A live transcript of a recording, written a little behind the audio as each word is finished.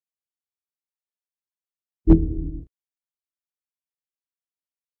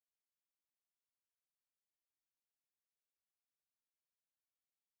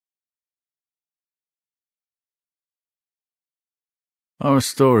Our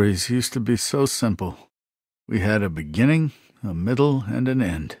stories used to be so simple. We had a beginning, a middle, and an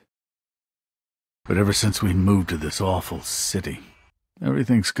end. But ever since we moved to this awful city,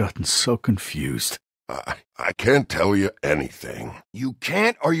 everything's gotten so confused. I can't tell you anything. You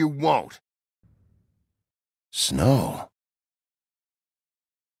can't or you won't. Snow.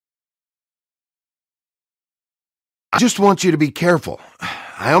 I just want you to be careful.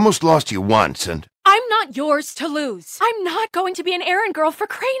 I almost lost you once, and... I'm not yours to lose. I'm not going to be an errand girl for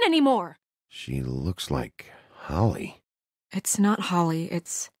Crane anymore. She looks like Holly. It's not Holly,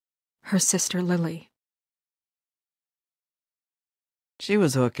 it's her sister Lily. She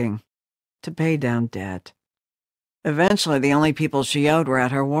was hooking to pay down debt. Eventually, the only people she owed were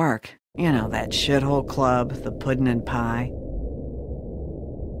at her work. You know, that shithole club, the Puddin' and Pie.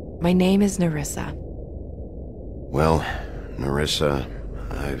 My name is Nerissa. Well, Nerissa,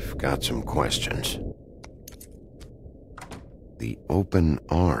 I've got some questions. The open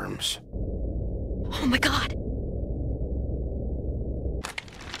arms. Oh my god!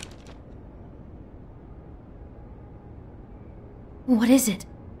 What is it?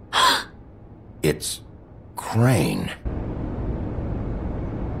 It's Crane.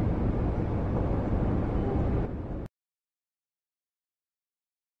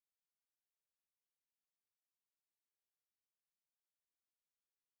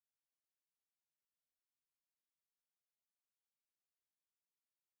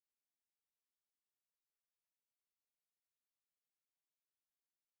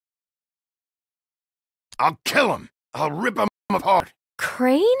 I'll kill him. I'll rip him apart.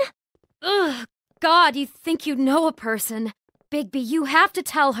 Crane? Ugh, God, you think you know a person. Bigby, you have to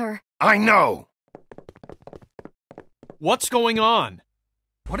tell her. I know. What's going on?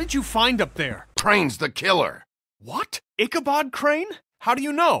 What did you find up there? Crane's the killer. What? Ichabod Crane? How do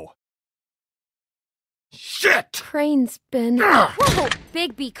you know? Shit! Crane's been... Whoa!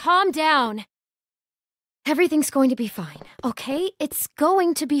 Bigby, calm down. Everything's going to be fine, okay? It's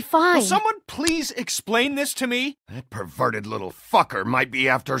going to be fine. Will someone please explain this to me? That perverted little fucker might be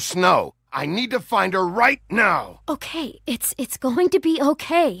after Snow. I need to find her right now. Okay, it's going to be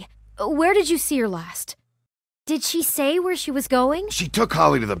okay. Where did you see her last? Did she say where she was going? She took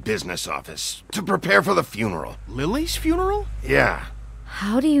Holly to the business office to prepare for the funeral. Lily's funeral? Yeah.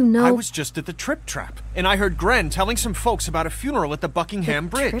 How do you know? I was just at the Trip Trap, and I heard Gren telling some folks about a funeral at the Buckingham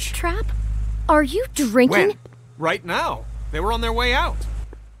Bridge. Trip Trap? Are you drinking? When? Right now. They were on their way out.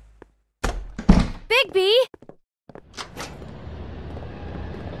 Bigby!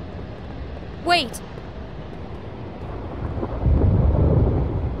 Wait.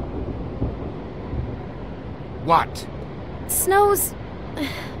 What? Snow's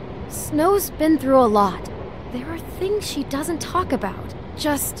been through a lot. There are things she doesn't talk about.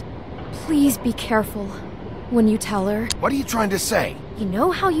 Just, please be careful when you tell her. What are you trying to say? You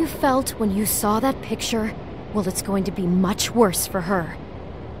know how you felt when you saw that picture? Well, it's going to be much worse for her.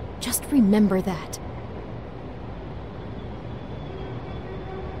 Just remember that.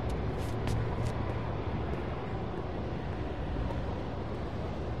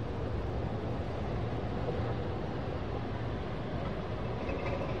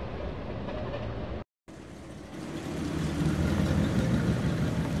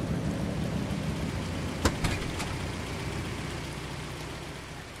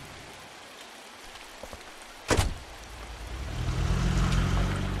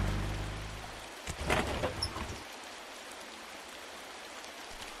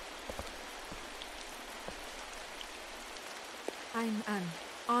 I'm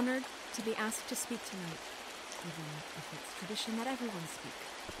honored to be asked to speak tonight, even if it's tradition that everyone speak.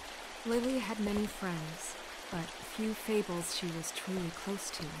 Lily had many friends, but few fables she was truly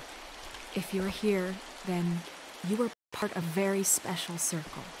close to. If you're here, then you were part of a very special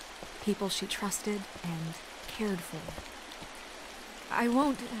circle. People she trusted and cared for. I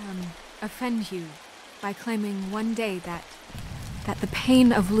won't, offend you by claiming one day that the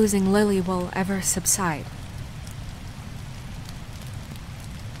pain of losing Lily will ever subside.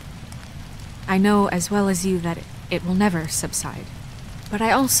 I know as well as you that it will never subside. But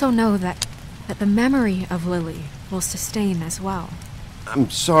I also know that the memory of Lily will sustain as well. I'm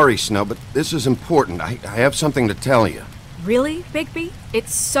sorry, Snow, but this is important. I have something to tell you. Really, Bigby?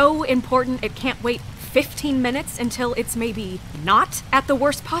 It's so important it can't wait 15 minutes until it's maybe not at the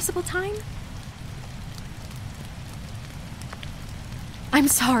worst possible time? I'm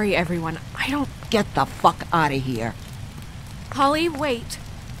sorry, everyone. I don't... Get the fuck out of here. Holly, wait.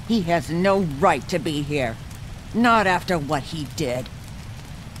 He has no right to be here. Not after what he did.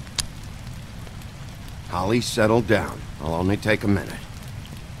 Holly, settle down. I'll only take a minute.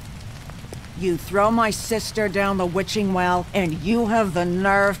 You throw my sister down the witching well, and you have the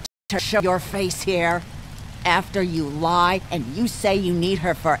nerve to show your face here? After you lie, and you say you need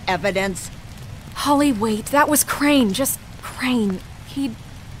her for evidence? Holly, wait. That was Crane. Just Crane. He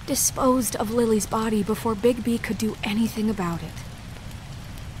disposed of Lily's body before Bigby could do anything about it.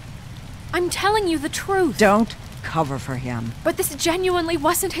 I'm telling you the truth. Don't cover for him. But this genuinely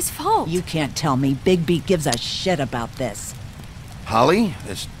wasn't his fault. You can't tell me Bigby gives a shit about this. Holly,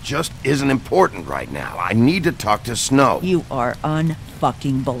 this just isn't important right now. I need to talk to Snow. You are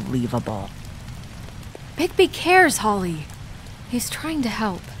unfucking believable. Bigby cares, Holly. He's trying to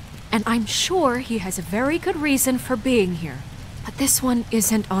help. And I'm sure he has a very good reason for being here. But this one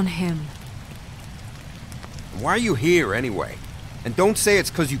isn't on him. Why are you here anyway? And don't say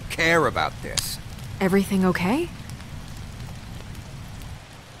it's because you care about this. Everything okay?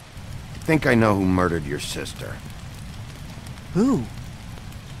 I think I know who murdered your sister. Who?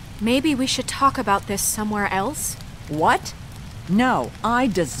 Maybe we should talk about this somewhere else? What? No, I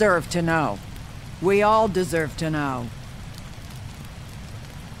deserve to know. We all deserve to know.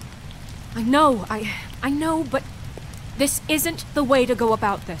 I know, but this isn't the way to go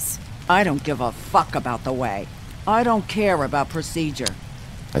about this. I don't give a fuck about the way. I don't care about procedure.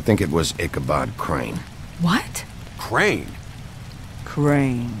 I think it was Ichabod Crane. What? Crane?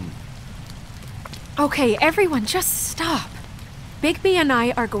 Crane. Okay, everyone, just stop. Bigby and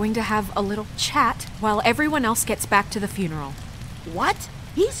I are going to have a little chat while everyone else gets back to the funeral. What?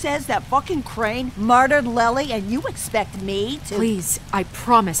 He says that fucking Crane murdered Lily and you expect me to— Please, I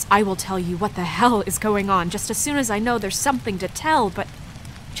promise I will tell you what the hell is going on just as soon as I know there's something to tell, but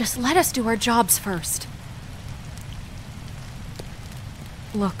just let us do our jobs first.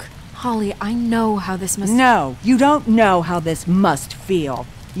 Look, Holly, I know how this must— No, you don't know how this must feel.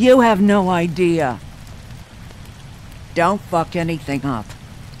 You have no idea. Don't fuck anything up.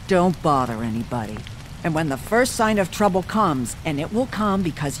 Don't bother anybody. And when the first sign of trouble comes, and it will come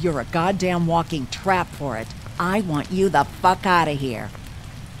because you're a goddamn walking trap for it, I want you the fuck out of here.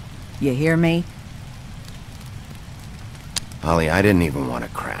 You hear me? Holly, I didn't even want to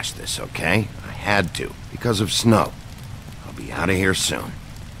crash this, okay? I had to, because of Snow. I'll be out of here soon.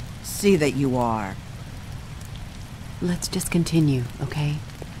 See that you are. Let's just continue, okay?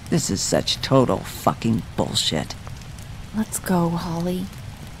 This is such total fucking bullshit. Let's go, Holly.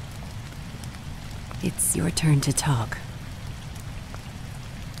 It's your turn to talk.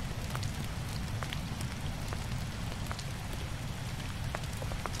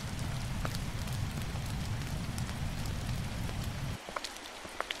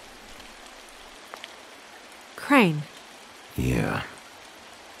 Crane. Yeah.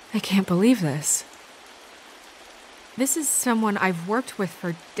 I can't believe this. This is someone I've worked with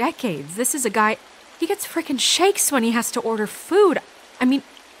for decades. This is a guy— he gets frickin' shakes when he has to order food. I mean,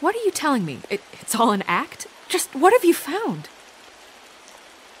 what are you telling me? It's all an act? Just what have you found?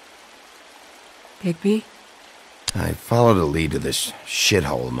 Bigby? I followed a lead to this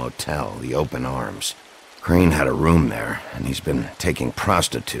shithole motel, the Open Arms. Crane had a room there, and he's been taking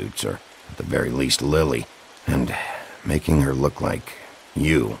prostitutes, or at the very least Lily, and making her look like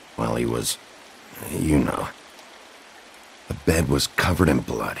you while he was— you know. The bed was covered in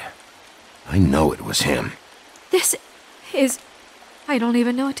blood. I know it was him. This is— I don't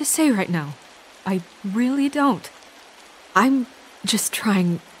even know what to say right now. I really don't. I'm just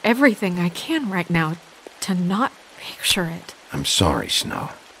trying everything I can right now to not picture it. I'm sorry,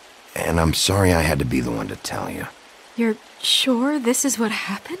 Snow. And I'm sorry I had to be the one to tell you. You're sure this is what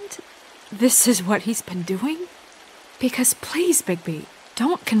happened? This is what he's been doing? Because please, Bigby,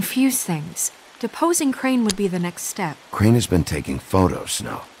 don't confuse things. Deposing Crane would be the next step. Crane has been taking photos,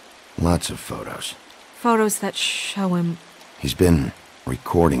 Snow. Lots of photos. Photos that show him— He's been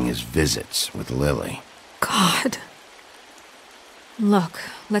recording his visits with Lily. God. Look,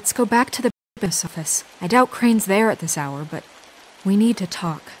 let's go back to the business office. I doubt Crane's there at this hour, but we need to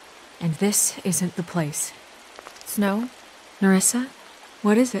talk. And this isn't the place. Snow? Nerissa?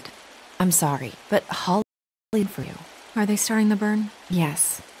 What is it? I'm sorry, but Holly for you. Are they starting the burn?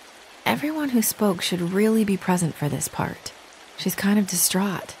 Yes. Everyone who spoke should really be present for this part. She's kind of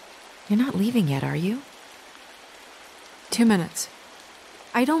distraught. You're not leaving yet, are you? 2 minutes.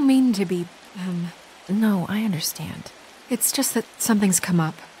 I don't mean to be, No, I understand. It's just that something's come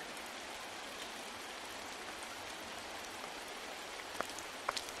up.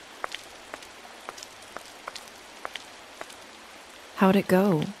 How'd it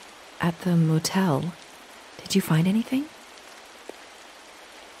go? At the motel? Did you find anything?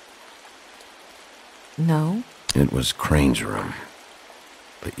 No? It was Crane's room.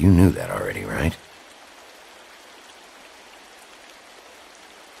 But you knew that already, right?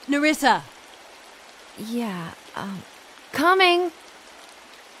 Nerissa! Yeah, coming!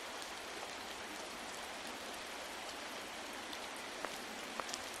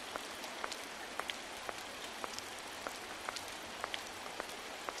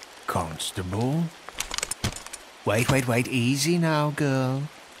 Constable? Wait, easy now, girl.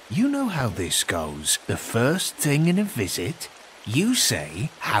 You know how this goes. The first thing in a visit, you say,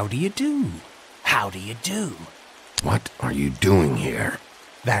 how do you do? How do you do? What are you doing here?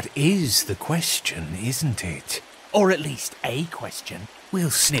 That is the question, isn't it? Or at least a question. We'll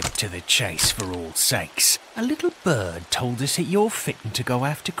snip to the chase for all sakes. A little bird told us that you're fitting to go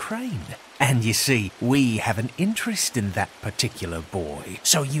after Crane. And you see, we have an interest in that particular boy.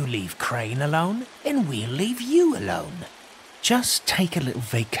 So you leave Crane alone, and we'll leave you alone. Just take a little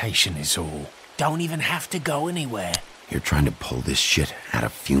vacation is all. Don't even have to go anywhere. You're trying to pull this shit at a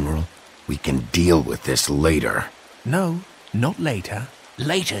funeral? We can deal with this later. No, not later.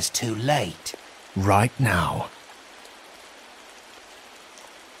 Later's too late. Right now.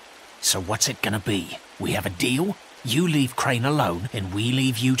 So what's it gonna be? We have a deal? You leave Crane alone, and we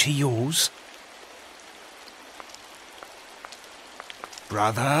leave you to yours?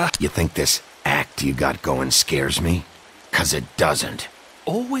 Brother? You think this act you got going scares me? 'Cause it doesn't.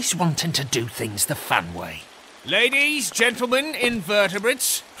 Always wanting to do things the fun way. Ladies, gentlemen,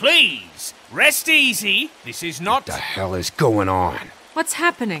 invertebrates, please, rest easy. This is not... What the hell is going on? What's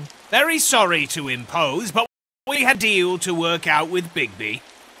happening? Very sorry to impose, but we had a deal to work out with Bigby.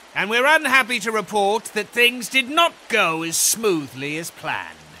 And we're unhappy to report that things did not go as smoothly as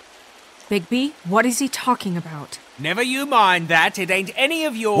planned. Bigby, what is he talking about? Never you mind that, it ain't any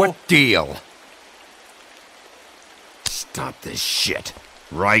of your... What deal? Stop this shit.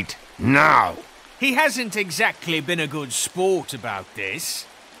 Right now. He hasn't exactly been a good sport about this.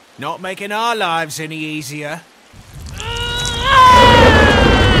 Not making our lives any easier.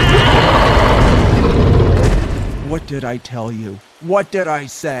 What did I tell you? What did I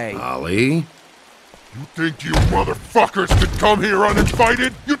say? Ollie? You think you motherfuckers could come here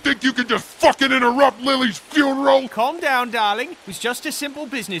uninvited? You think you can just fucking interrupt Lily's funeral? Calm down, darling. It was just a simple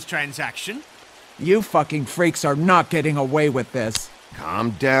business transaction. You fucking freaks are not getting away with this.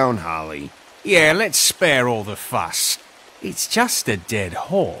 Calm down, Holly. Yeah, let's spare all the fuss. It's just a dead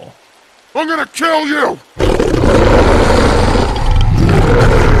whore. I'm gonna kill you!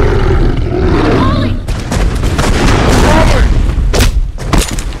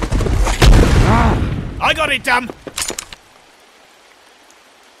 I got it, dumb!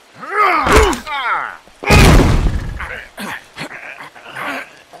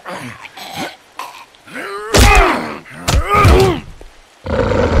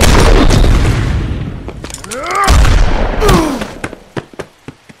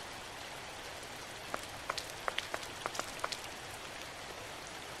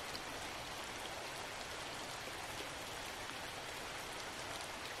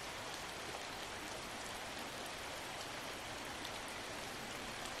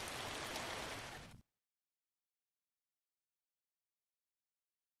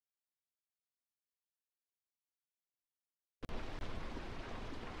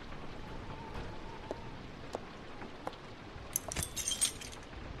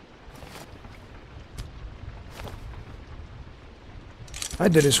 I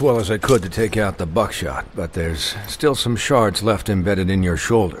did as well as I could to take out the buckshot, but there's still some shards left embedded in your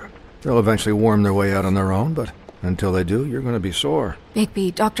shoulder. They'll eventually worm their way out on their own, but until they do, you're going to be sore.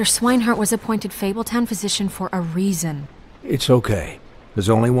 Bigby, Dr. Swinehart was appointed Fabletown physician for a reason. It's okay. There's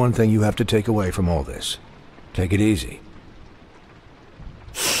only one thing you have to take away from all this. Take it easy.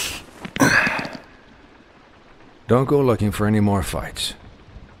 Don't go looking for any more fights.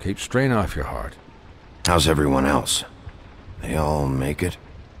 Keep strain off your heart. How's everyone else? They all make it?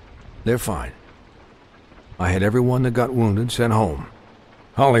 They're fine. I had everyone that got wounded sent home.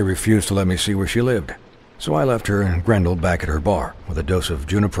 Holly refused to let me see where she lived, so I left her and Grendel back at her bar with a dose of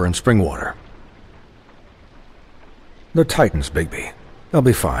juniper and spring water. They're Titans, Bigby. They'll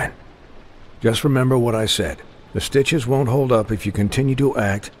be fine. Just remember what I said. The stitches won't hold up if you continue to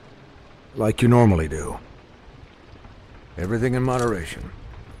act like you normally do. Everything in moderation.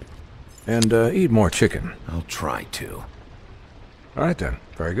 And eat more chicken. I'll try to. All right then.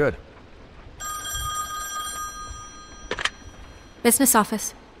 Very good. Business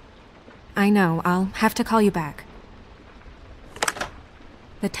office. I know, I'll have to call you back.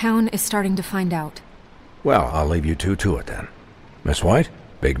 The town is starting to find out. Well, I'll leave you two to it then. Miss White?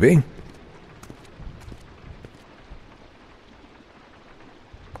 Bigby?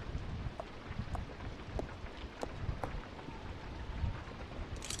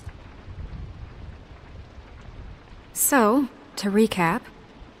 So, to recap...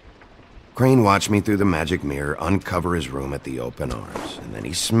 Crane watched me through the magic mirror uncover his room at the open arms, and then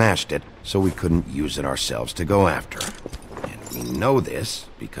he smashed it so we couldn't use it ourselves to go after him. And we know this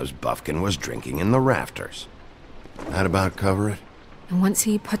because Buffkin was drinking in the rafters. That about cover it? And once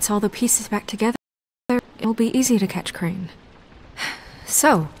he puts all the pieces back together, it'll be easy to catch Crane.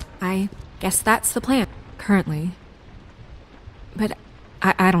 So, I guess that's the plan, currently. But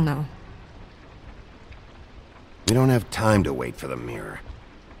I don't know. We don't have time to wait for the mirror.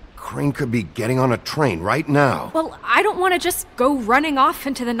 Crane could be getting on a train right now. Well, I don't want to just go running off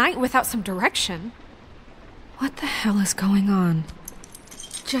into the night without some direction. What the hell is going on?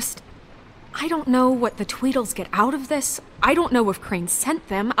 I don't know what the Tweedles get out of this. I don't know if Crane sent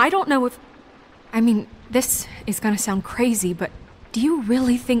them. I don't know if... I mean, this is gonna sound crazy, but do you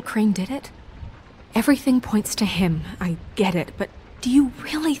really think Crane did it? Everything points to him, I get it, but do you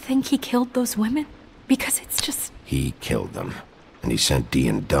really think he killed those women? Because it's just... He killed them, and he sent D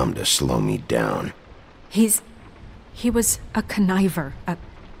and Dumb to slow me down. He was a conniver, a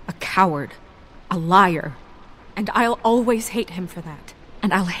coward, a liar, and I'll always hate him for that.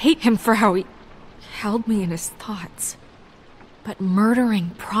 And I'll hate him for how he held me in his thoughts. But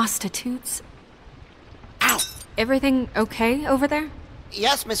murdering prostitutes... Ow! Everything okay over there?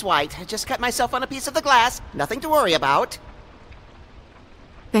 Yes, Miss White. I just cut myself on a piece of the glass. Nothing to worry about.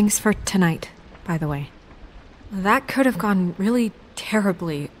 Thanks for tonight, by the way. That could have gone really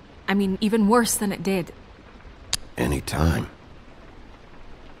terribly. I mean, even worse than it did. Anytime.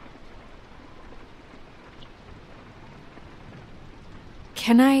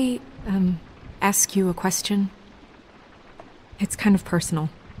 Can I, ask you a question? It's kind of personal.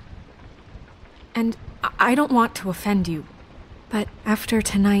 And I don't want to offend you, but after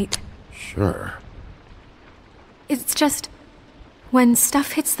tonight... Sure. It's just... when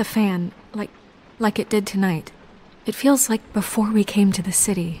stuff hits the fan, like it did tonight, it feels like before we came to the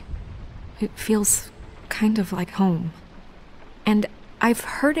city. It feels kind of like home. And I've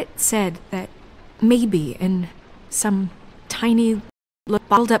heard it said that maybe in some tiny...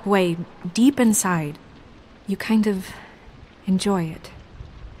 bottled up way, deep inside, you kind of enjoy it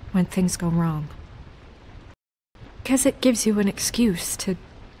when things go wrong. Because it gives you an excuse to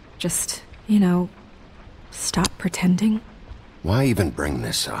just, stop pretending. Why even bring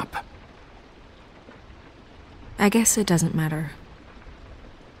this up? I guess it doesn't matter.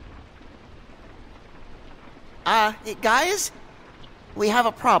 Guys? We have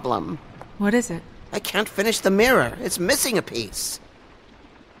a problem. What is it? I can't finish the mirror. It's missing a piece.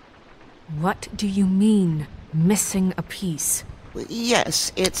 What do you mean, missing a piece?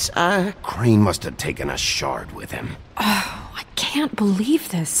 Yes, it's, Crane must have taken a shard with him. Oh, I can't believe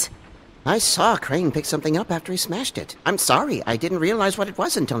this. I saw Crane pick something up after he smashed it. I'm sorry, I didn't realize what it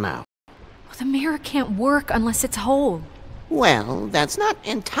was until now. Well, the mirror can't work unless it's whole. Well, that's not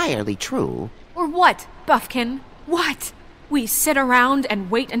entirely true. Or what, Buffkin? What? We sit around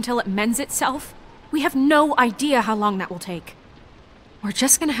and wait until it mends itself? We have no idea how long that will take. We're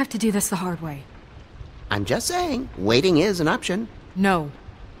just gonna have to do this the hard way. I'm just saying, waiting is an option. No.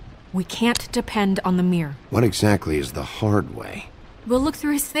 We can't depend on the mirror. What exactly is the hard way? We'll look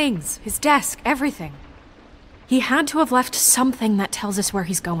through his things, his desk, everything. He had to have left something that tells us where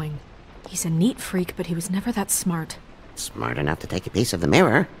he's going. He's a neat freak, but he was never that smart. Smart enough to take a piece of the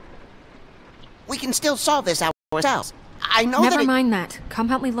mirror. We can still solve this ourselves. I know Never mind that. Come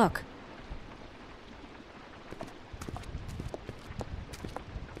help me look.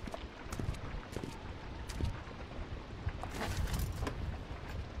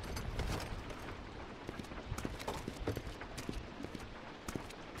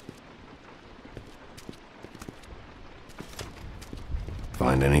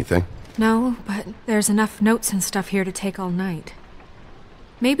 Find anything? No, but there's enough notes and stuff here to take all night.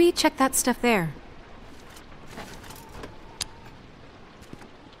 Maybe check that stuff there.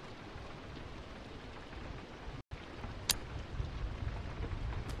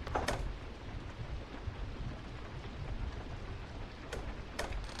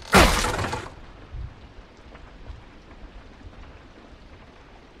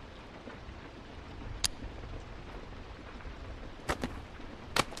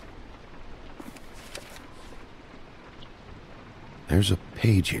 There's a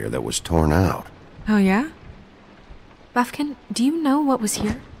page here that was torn out. Oh, yeah? Buffkin, do you know what was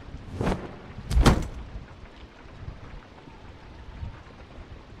here?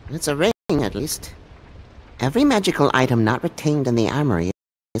 It's a ring, at least. Every magical item not retained in the armory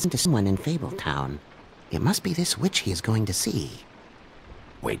isn't to someone in Fabletown. It must be this witch he is going to see.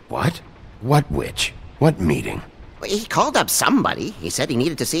 Wait, what? What witch? What meeting? He called up somebody. He said he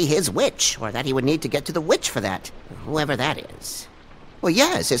needed to see his witch, or that he would need to get to the witch for that. Whoever that is. Well,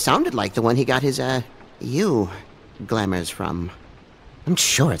 yes, it sounded like the one he got his, glamours from. I'm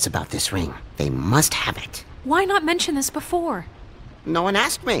sure it's about this ring. They must have it. Why not mention this before? No one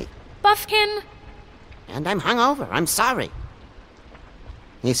asked me. Buffkin! And I'm hungover. I'm sorry.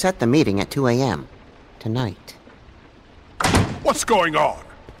 He set the meeting at 2 a.m. tonight. What's going on?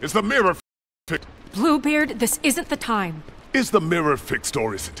 Is the mirror fixed? Bluebeard, this isn't the time. Is the mirror fixed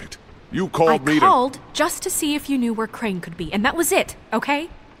or isn't it? You called me I called just to see if you knew where Crane could be, and that was it, okay?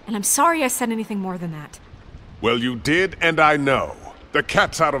 And I'm sorry I said anything more than that. Well, you did, and I know. The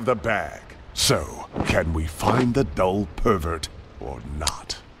cat's out of the bag. So, can we find the dull pervert or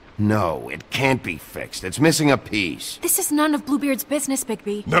not? No, it can't be fixed. It's missing a piece. This is none of Bluebeard's business,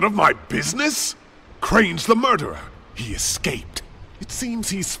 Bigby. None of my business? Crane's the murderer. He escaped. It seems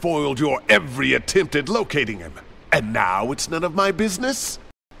he spoiled your every attempt at locating him. And now it's none of my business?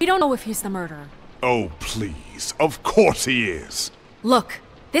 We don't know if he's the murderer. Oh, please. Of course he is. Look,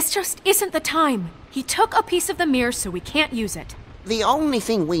 this just isn't the time. He took a piece of the mirror, so we can't use it. The only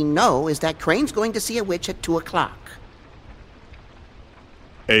thing we know is that Crane's going to see a witch at 2 o'clock.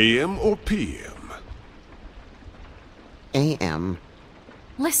 AM or PM? AM.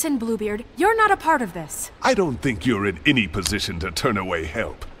 Listen, Bluebeard, you're not a part of this. I don't think you're in any position to turn away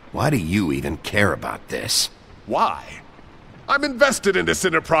help. Why do you even care about this? Why? I'm invested in this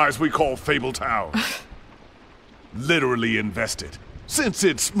enterprise we call Fabletown. Literally invested. Since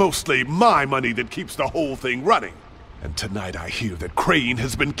it's mostly my money that keeps the whole thing running. And tonight I hear that Crane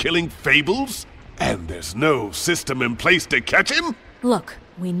has been killing fables? And there's no system in place to catch him? Look,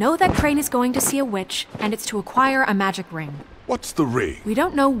 we know that Crane is going to see a witch, and it's to acquire a magic ring. What's the ring? We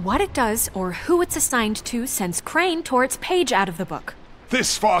don't know what it does or who it's assigned to since Crane tore its page out of the book.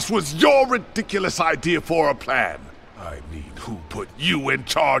 This farce was your ridiculous idea for a plan. I mean, who put you in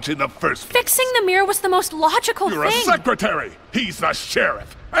charge in the first place? Fixing the mirror was the most logical You're thing. You're a secretary. He's the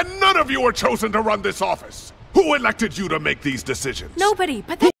sheriff. And none of you were chosen to run this office. Who elected you to make these decisions? Nobody,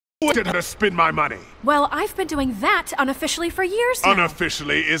 but they... Who elected her to spend my money? Well, I've been doing that unofficially for years now.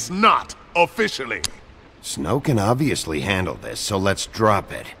 Unofficially is not officially. Snow can obviously handle this, so let's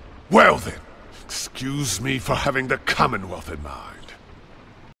drop it. Well then, excuse me for having the Commonwealth in mind.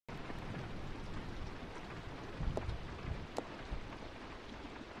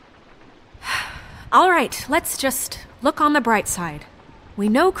 All right, let's just look on the bright side. We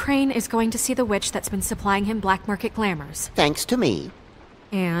know Crane is going to see the witch that's been supplying him black market glamours. Thanks to me.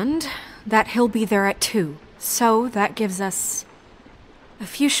 And that he'll be there at 2. So that gives us a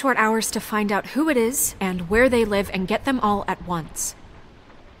few short hours to find out who it is and where they live and get them all at once.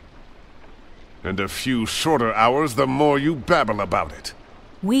 And a few shorter hours the more you babble about it.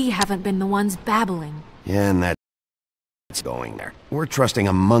 We haven't been the ones babbling. Yeah, and that's going there. We're trusting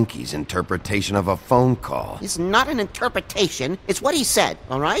a monkey's interpretation of a phone call. It's not an interpretation, it's what he said,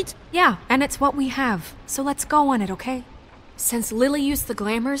 all right? Yeah, and it's what we have. So let's go on it, okay? Since Lily used the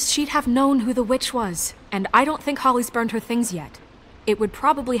glamours, she'd have known who the witch was. And I don't think Holly's burned her things yet. It would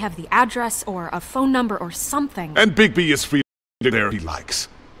probably have the address or a phone number or something. And Bigby is free to there he likes.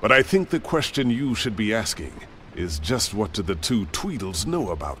 But I think the question you should be asking is just what do the two Tweedles know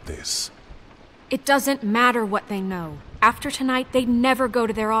about this? It doesn't matter what they know. After tonight, they'd never go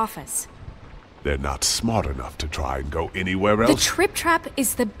to their office. They're not smart enough to try and go anywhere else? The Trip Trap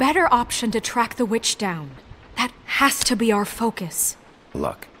is the better option to track the witch down. That has to be our focus.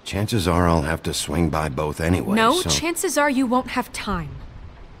 Look, chances are I'll have to swing by both anyway, No, so... chances are you won't have time.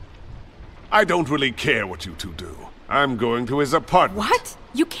 I don't really care what you two do. I'm going to his apartment. What?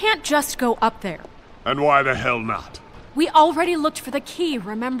 You can't just go up there. And why the hell not? We already looked for the key,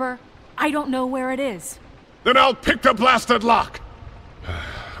 remember? I don't know where it is. Then I'll pick the blasted lock!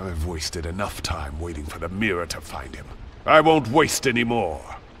 I've wasted enough time waiting for the mirror to find him. I won't waste any more.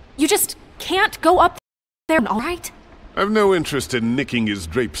 You just can't go up there, all right? I've no interest in nicking his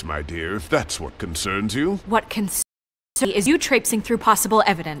drapes, my dear, if that's what concerns you. What concerns me is you traipsing through possible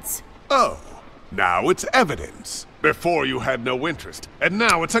evidence. Oh, now it's evidence. Before you had no interest, and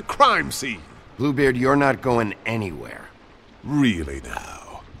now it's a crime scene. Bluebeard, you're not going anywhere. Really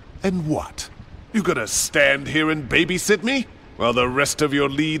now? And what? You gonna stand here and babysit me? While the rest of your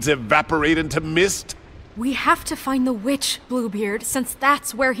leads evaporate into mist? We have to find the witch, Bluebeard, since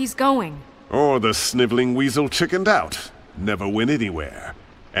that's where he's going. Or the sniveling weasel chickened out. Never went anywhere.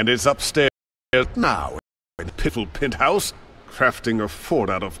 And is upstairs now in Piffle Penthouse, crafting a fort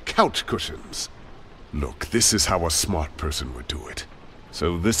out of couch cushions. Look, this is how a smart person would do it.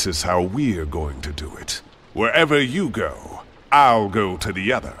 So this is how we're going to do it. Wherever you go, I'll go to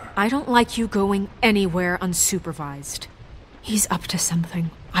the other. I don't like you going anywhere unsupervised. He's up to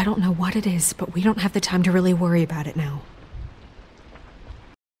something. I don't know what it is, but we don't have the time to really worry about it now.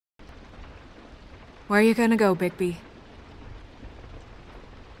 Where are you gonna go, Bigby?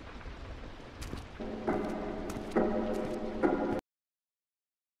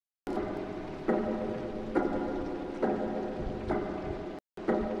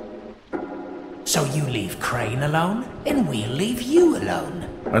 So you leave Crane alone, and we'll leave you alone.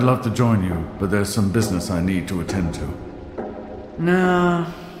 I'd love to join you, but there's some business I need to attend to. No,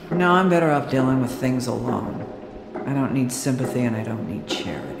 I'm better off dealing with things alone. I don't need sympathy and I don't need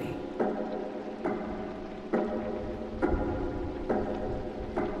charity.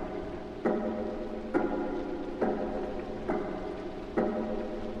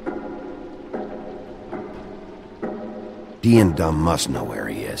 Dee and Dumb must know where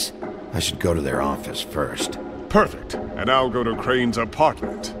he is. I should go to their office first. Perfect. And I'll go to Crane's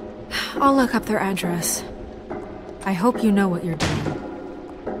apartment. I'll look up their address. I hope you know what you're doing.